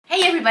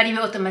everybody,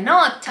 we're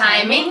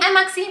Otomenotiming. I'm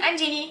Maxi. I'm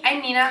Giny.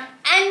 I'm Nina.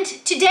 And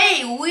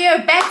today we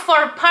are back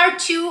for part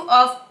 2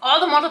 of all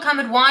the Mortal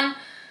Kombat 1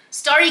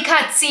 story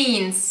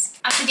cutscenes.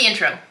 After the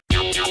intro.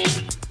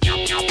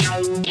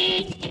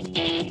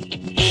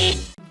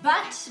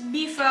 But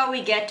before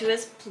we get to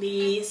this,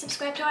 please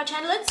subscribe to our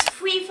channel. It's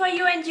free for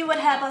you and you will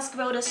help us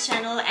grow this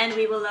channel and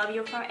we will love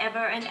you forever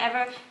and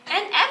ever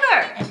and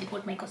ever. And it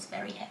would make us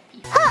very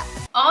happy.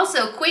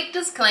 Also, quick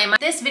disclaimer,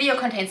 this video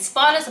contains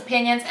spoilers,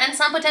 opinions and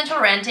some potential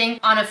ranting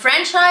on a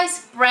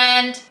franchise,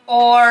 brand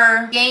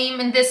or game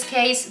in this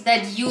case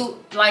that you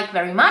like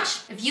very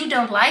much. If you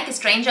don't like a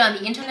stranger on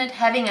the internet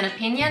having an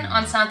opinion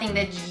on something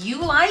that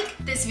you like,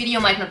 this video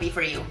might not be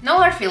for you. No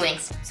hard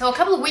feelings. So a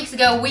couple of weeks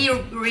ago we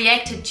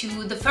reacted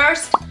to the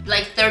first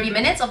like 30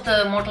 minutes of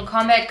the Mortal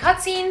Kombat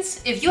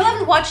cutscenes. If you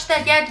haven't watched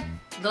that yet,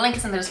 the link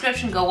is in the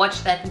description, go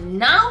watch that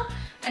now.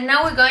 And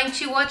now we're going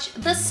to watch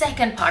the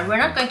second part. We're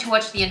not going to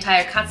watch the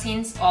entire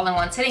cutscenes all in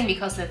one sitting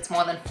because it's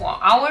more than 4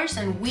 hours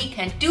and we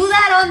can't do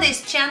that on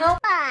this channel.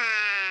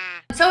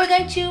 So we're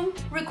going to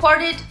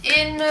record it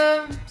in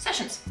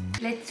sessions.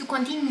 Let's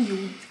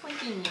continue.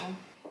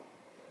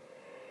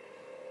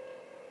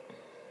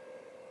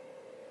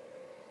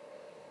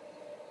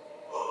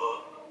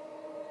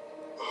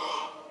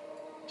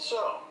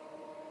 So,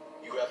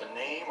 you have a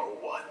name or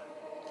what?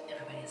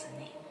 Everybody has a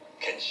name.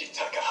 Kenshi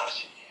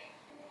Takahashi.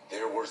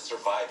 There were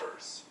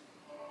survivors.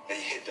 They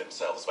hid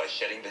themselves by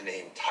shedding the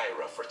name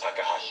Taira for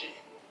Takahashi.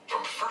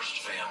 From first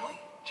family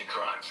to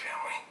crime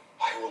family.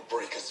 I will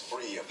break us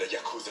free of the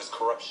Yakuza's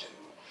corruption.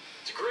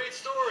 It's a great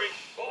story.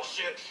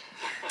 Bullshit.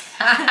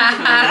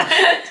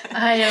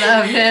 I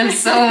love him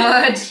so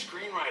much.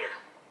 Screenwriter.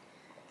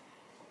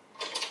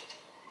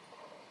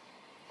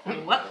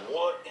 What?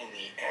 What in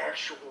the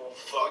actual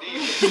fuck?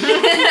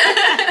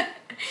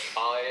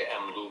 I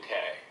am Liu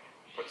Kang,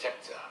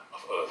 protector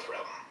of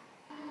Earthrealm.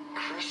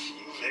 Chris,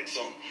 you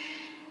victim.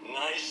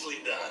 Nicely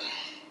done.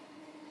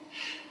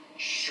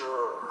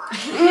 Sure.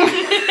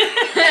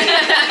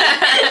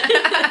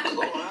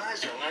 Glowing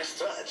eyes are a nice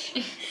touch.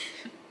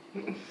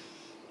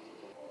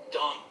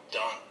 Dun,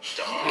 dun,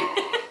 dun.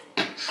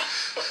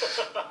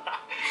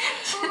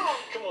 Oh,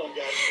 come on,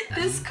 guys.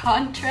 This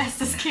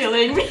contrast is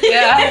killing me.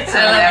 Yeah, it's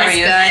hilarious.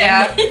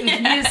 Yeah,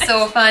 he's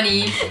so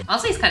funny.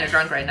 Also, he's kind of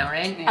drunk right now,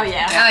 right? Oh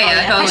yeah. Oh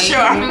yeah, totally. For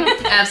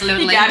sure.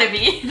 Absolutely. You gotta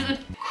be.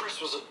 Chris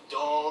was a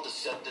doll to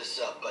set this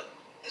up, but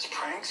as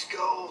pranks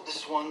go,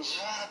 this one's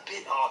a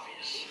bit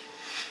obvious.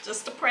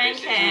 Just a prank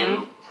This is him.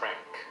 no prank,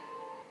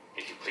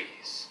 if you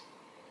please.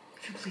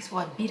 If you please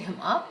what, beat him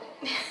up?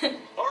 All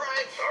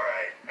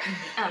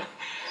right.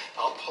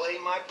 I'll play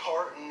my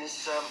part in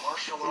this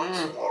martial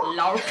arts war.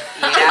 Lol.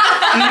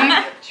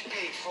 Yeah. What you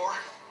paid for?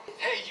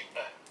 Hey, you.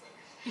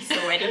 He's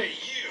so ready. Hey,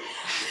 you.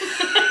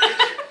 Get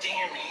your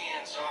damn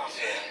hands off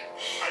him.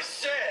 I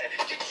said,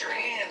 get your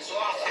hands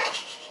off him.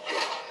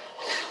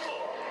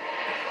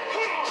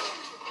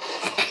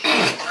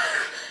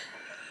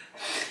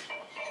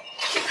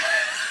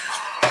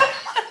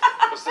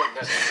 Was that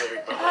necessary,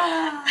 brother?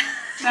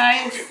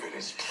 Nice. Put him in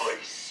his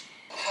place.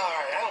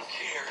 Alright, I don't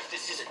care if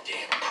this is a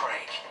damn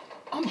prank.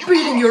 I'm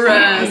beating your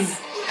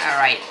ass.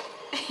 Alright.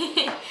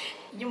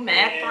 You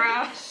mad,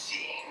 bro?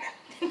 Scene.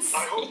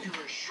 I hope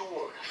you're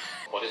assured.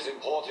 What is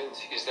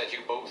important is that you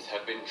both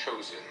have been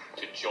chosen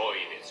to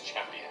join its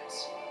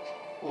champions.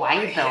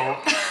 Why though?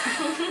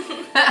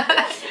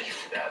 You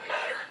for that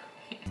matter.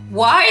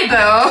 Why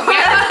though?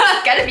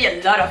 Yeah, gotta be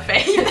a lot of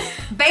faith.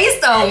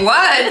 Based on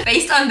what?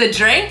 Based on the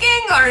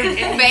drinking? Or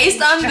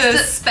based on the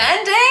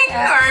spending?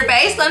 Or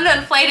based on the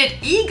inflated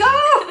ego?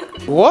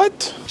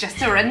 What?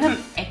 Just a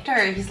random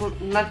actor. He's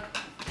not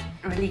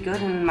really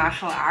good in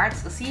martial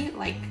arts, is he?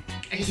 Like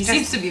He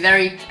seems to be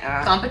very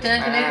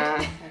competent in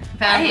it.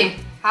 Apparently.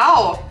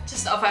 How?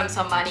 Just offer him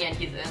some money and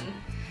he's in.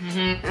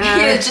 He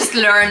just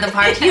learned the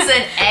part. He's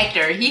an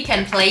actor. He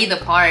can play the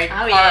part.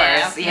 Oh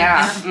yeah.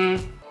 Yeah.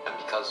 And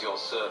because your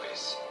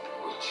service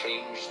will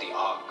change the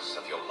arcs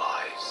of your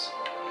lives.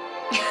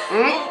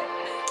 Oh,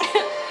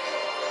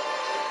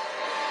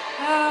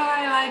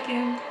 I like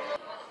him.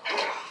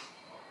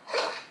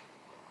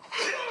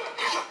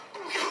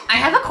 I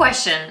have a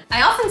question.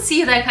 I often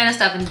see that kind of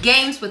stuff in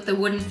games with the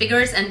wooden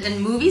figures and in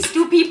movies.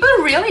 Do people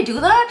really do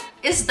that?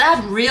 Is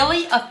that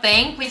really a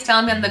thing? Please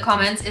tell me in the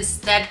comments. Is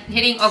that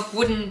hitting of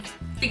wooden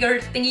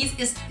figure thingies,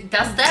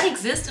 does that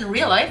exist in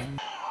real life?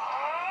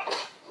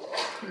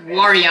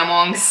 Warrior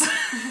monks.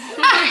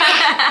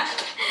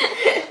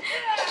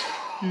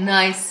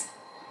 Nice.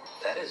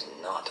 That is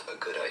not a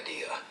good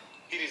idea.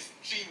 It is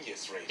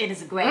genius, Raiden. It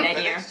is a great The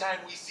idea. next time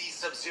we see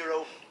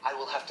Sub-Zero, I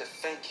will have to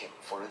thank him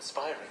for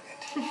inspiring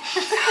it.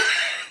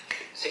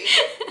 See?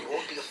 It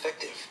won't be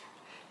effective.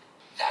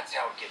 That's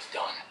how it gets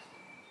done.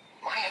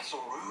 My Aunt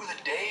Saru, the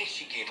day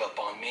she gave up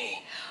on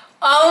me.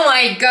 Oh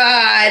my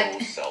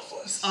god. So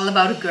selfless. All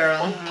about a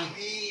girl.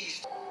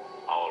 Please.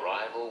 Our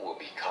rival will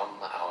become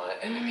our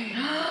enemy.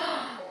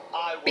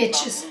 I will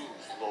Bitches. not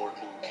lose, Lord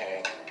Liu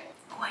Kang.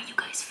 Who are you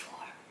guys for?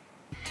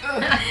 I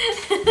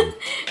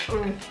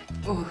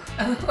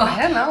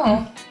don't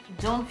know.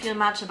 Don't feel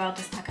much about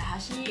this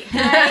Takahashi.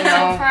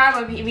 No. so far,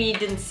 but we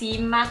didn't see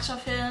much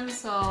of him,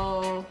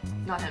 so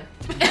not him.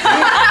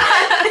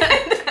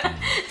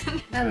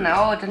 I don't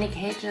know, Johnny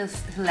Cage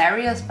is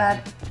hilarious, but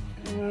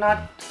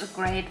not a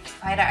great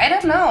fighter. I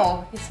don't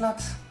know. He's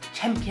not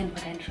champion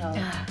potential.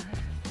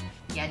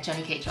 Yeah,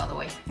 Johnny Cage all the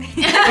way.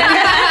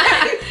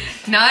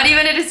 Not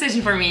even a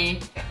decision for me.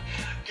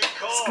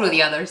 Screw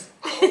the others.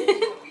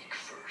 Weak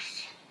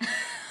first.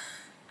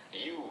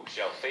 You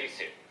shall face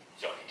him,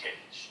 Johnny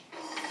Cage.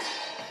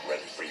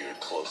 Ready for your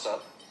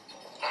close-up?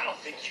 I don't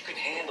think you can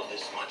handle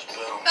this much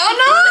boom. Oh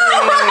no!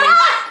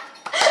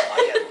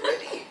 I am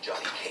ready,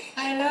 Johnny Cage.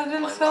 I love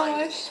him My so mind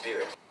and much.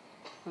 spirit.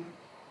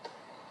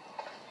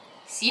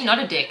 See, not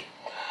a dick.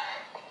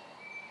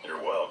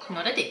 You're welcome.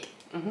 Not a dick.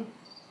 Mm-hmm.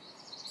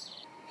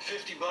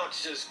 $50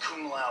 says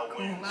Kung Lao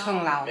wins.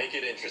 Kung Lao. Make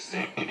it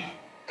interesting.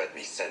 Bet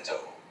me cento.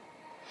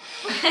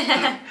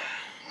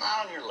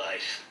 Not on your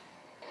life.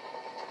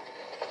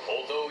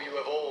 Although you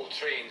have all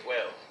trained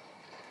well,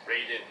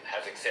 Raiden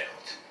has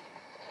excelled.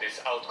 This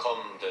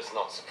outcome does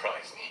not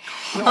surprise me.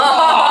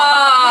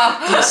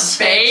 Oh,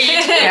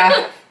 spade.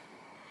 Yeah.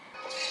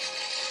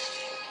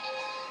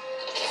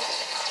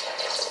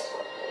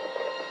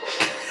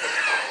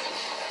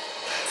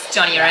 It's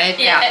Johnny, right?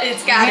 Yeah,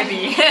 it's gotta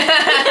be. For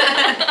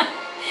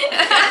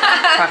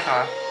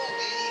sure.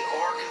 The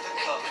Ark of the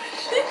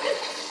Covenant.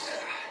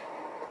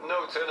 No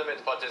tournament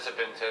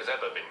participant has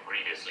ever been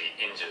grievously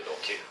injured or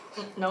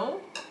killed.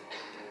 No?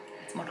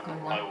 It's Mortal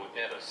Kombat I 1. would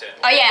never send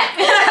Oh yeah.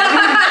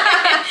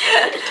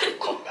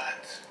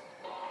 combat.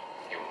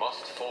 You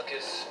must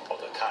focus on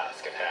the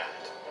task at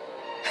hand.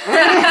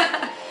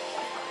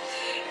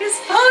 His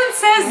phone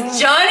says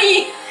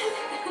Johnny.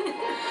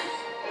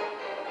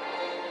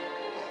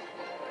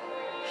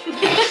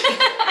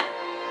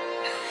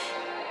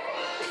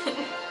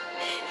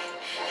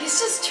 He's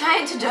just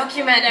trying to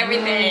document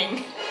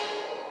everything.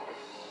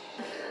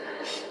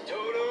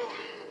 Dodo,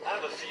 I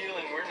have a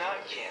feeling we're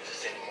not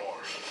Kansas anymore.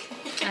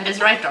 That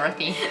is right,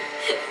 Dorothy.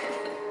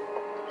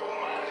 Oh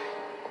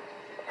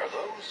my. Are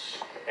those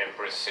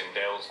Empress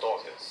Sindel's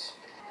daughters?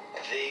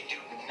 They do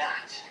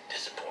not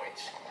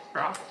disappoint.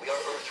 Bro. We are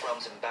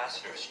Earthrealm's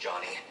ambassadors,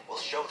 Johnny. We'll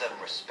show them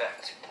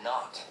respect,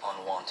 not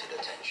unwanted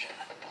attention.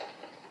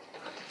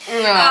 Oh,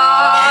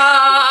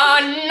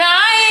 9!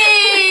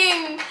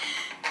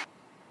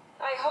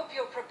 I hope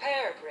you're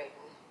prepared,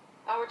 Raiden.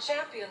 Our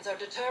champions are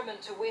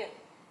determined to win.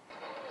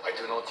 I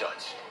do not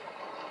judge.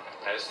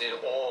 As did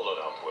all of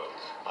Outworld,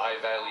 I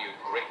valued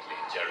greatly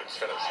Jared's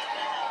fellowship.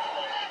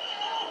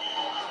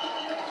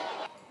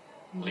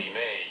 Li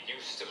Mei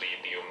used to lead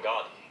the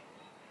Umgadi,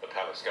 the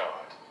palace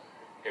guard.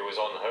 It was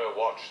on her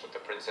watch that the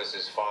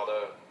princess's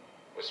father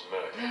was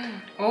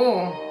murdered.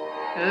 Oh.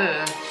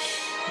 Ugh.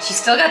 She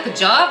still got the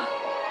job?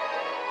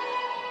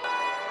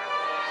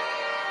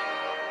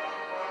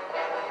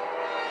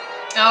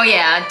 Oh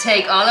yeah,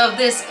 take all of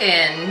this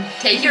in.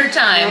 Take your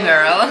time,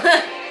 girl.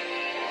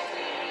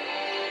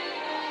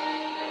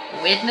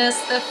 Witness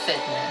the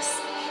fitness.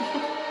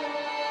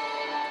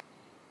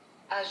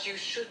 As you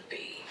should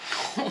be.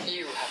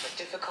 You have a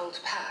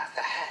difficult path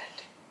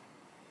ahead.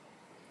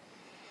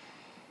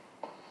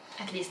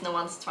 At least no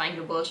one's trying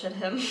to bullshit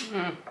him.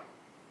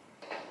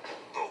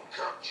 Though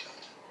captured,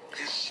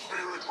 his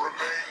spirit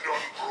remained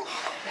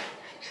unbroken.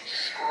 He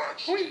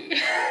scratched,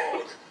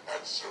 clawed,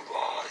 and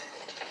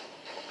survived.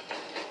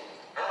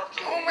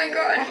 After Oh my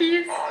god,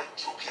 he's I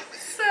took him in,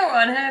 so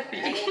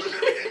unhappy. molded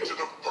him into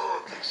the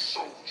perfect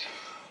soldier.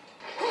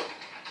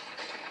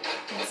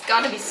 It's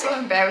gotta be so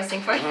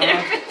embarrassing for him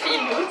if he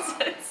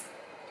loses.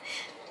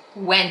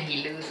 When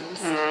he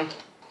loses.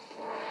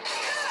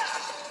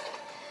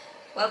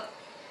 Well,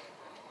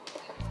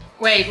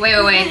 Wait.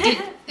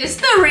 Is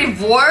the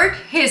reward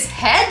his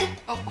head?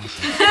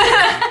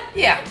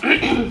 Yeah.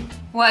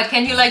 What,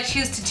 can you like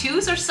choose to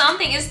choose or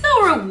something? Is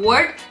the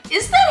reward,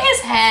 is that his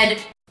head?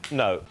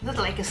 No. Is it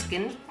like a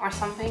skin or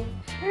something?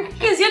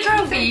 Here's your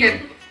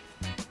trophy.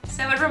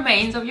 Severed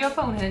remains of your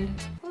opponent.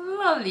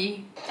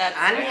 Lovely. that's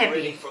I'm Ready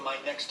happy. for my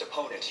next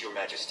opponent, Your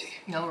Majesty.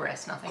 No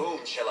rest, nothing.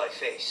 Whom shall I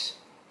face?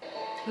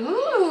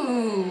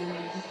 Ooh.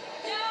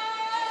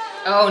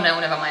 Oh no,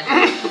 never mind.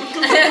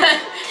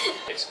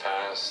 Its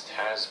past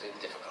has been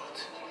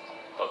difficult,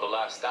 but the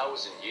last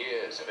 1,000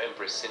 years of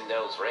Empress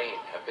Sindel's reign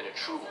have been a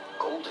true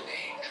golden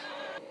age.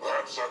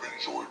 Perhaps I've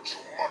enjoyed too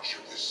much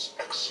of this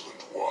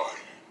excellent wine.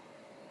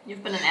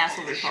 You've been an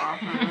asshole before.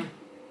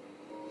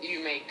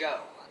 You may go.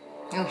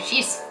 Oh,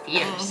 she's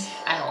fierce.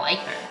 I like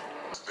her.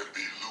 Then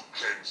be Liu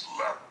Kang's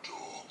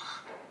lapdog.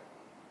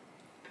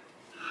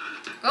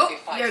 Oh,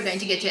 If I you're going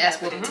to get see your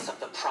ass whooped. evidence of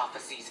the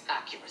prophecy's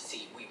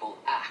accuracy, we will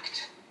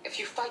act. If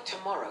you fight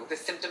tomorrow, the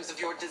symptoms of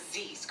your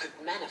disease could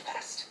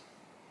manifest.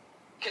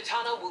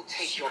 Kitana will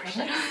take your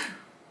place.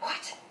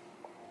 What?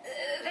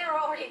 There are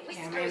already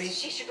whispers maybe.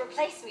 she should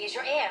replace me as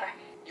your heir.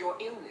 Your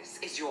illness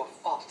is your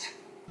fault.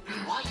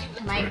 Why you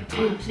Am I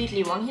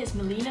completely wrong here? Is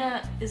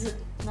Melina, is it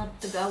not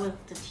the girl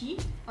with the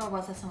teeth? Or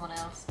was that someone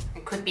else?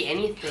 It could be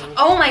anything.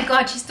 Oh my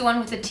god, she's the one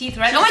with the teeth,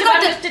 right? She's Oh my the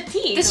god, one with the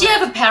teeth. does she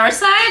have a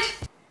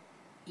parasite?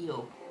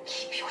 Ew.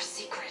 Keep your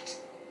secret.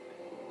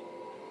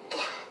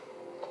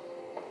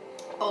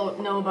 Oh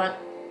no, but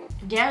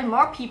there are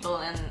more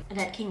people in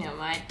that kingdom,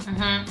 right?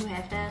 Who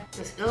have that.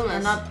 This illness.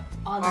 And not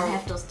all of them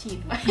have those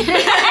teeth.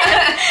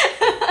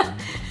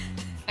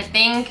 I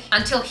think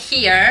until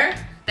here,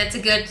 that's a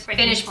good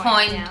finish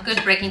point, yeah.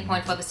 good breaking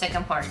point for the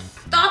second part.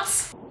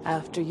 Thoughts?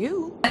 After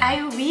you. I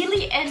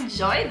really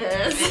enjoy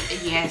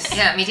this. Yes.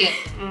 Yeah, me too.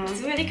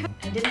 It's really cool.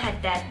 I didn't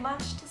have that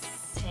much to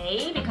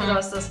say because I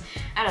was just,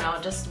 I don't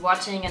know, just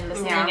watching and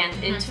listening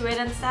and into it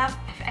and stuff.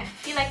 I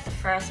feel like the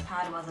first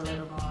part was a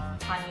little more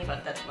funny,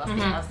 but that was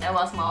because there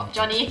was more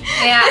Johnny.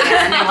 Yeah.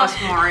 And it was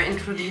more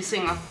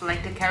introducing of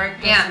like the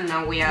characters, and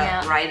now we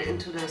are right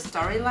into the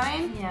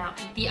storyline. Yeah.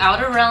 The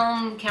Outer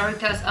Realm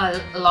characters are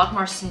a lot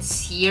more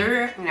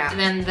sincere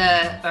than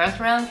the Earth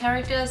Realm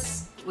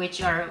characters,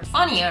 which are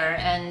funnier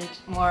and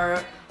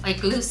more like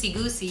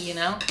loosey-goosey, you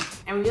know?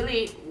 I'm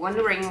really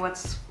wondering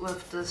what's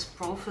with this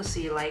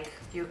prophecy, like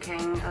you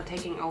King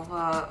taking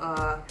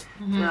over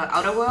the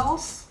Outer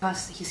Worlds,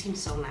 because he seems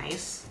so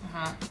nice,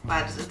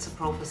 but it's a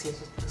prophecy,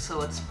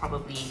 so it's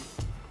probably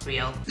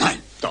real.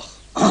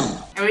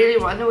 I'm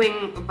really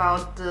wondering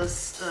about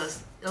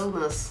this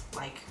illness,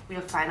 like we'll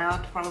find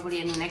out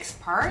probably in the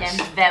next part. Yeah,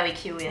 I'm very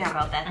curious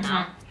about that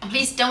now.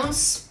 Please don't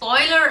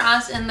spoiler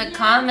us in the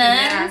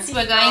comments.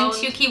 We're going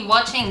to keep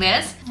watching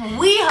this.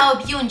 We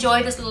hope you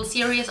enjoy this little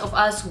series of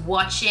us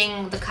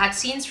watching the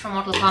cutscenes from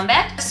Mortal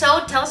Kombat.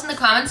 So tell us in the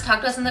comments,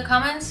 talk to us in the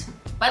comments.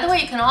 By the way,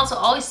 you can also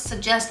always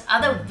suggest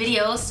other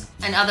videos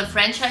and other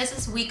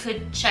franchises we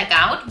could check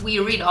out. We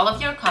read all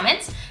of your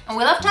comments and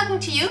we love talking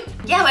to you.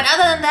 Yeah, but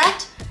other than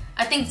that,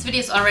 I think this video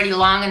is already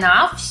long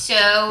enough,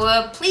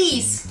 so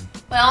please,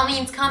 by all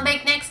means, come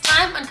back next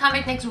time and come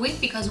back next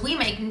week because we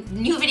make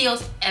new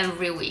videos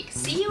every week.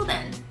 See you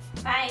then.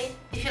 Bye.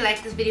 If you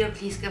like this video,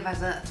 please give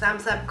us a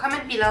thumbs up,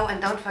 comment below, and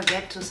don't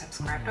forget to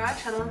subscribe to our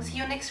channel. See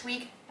you next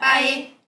week. Bye.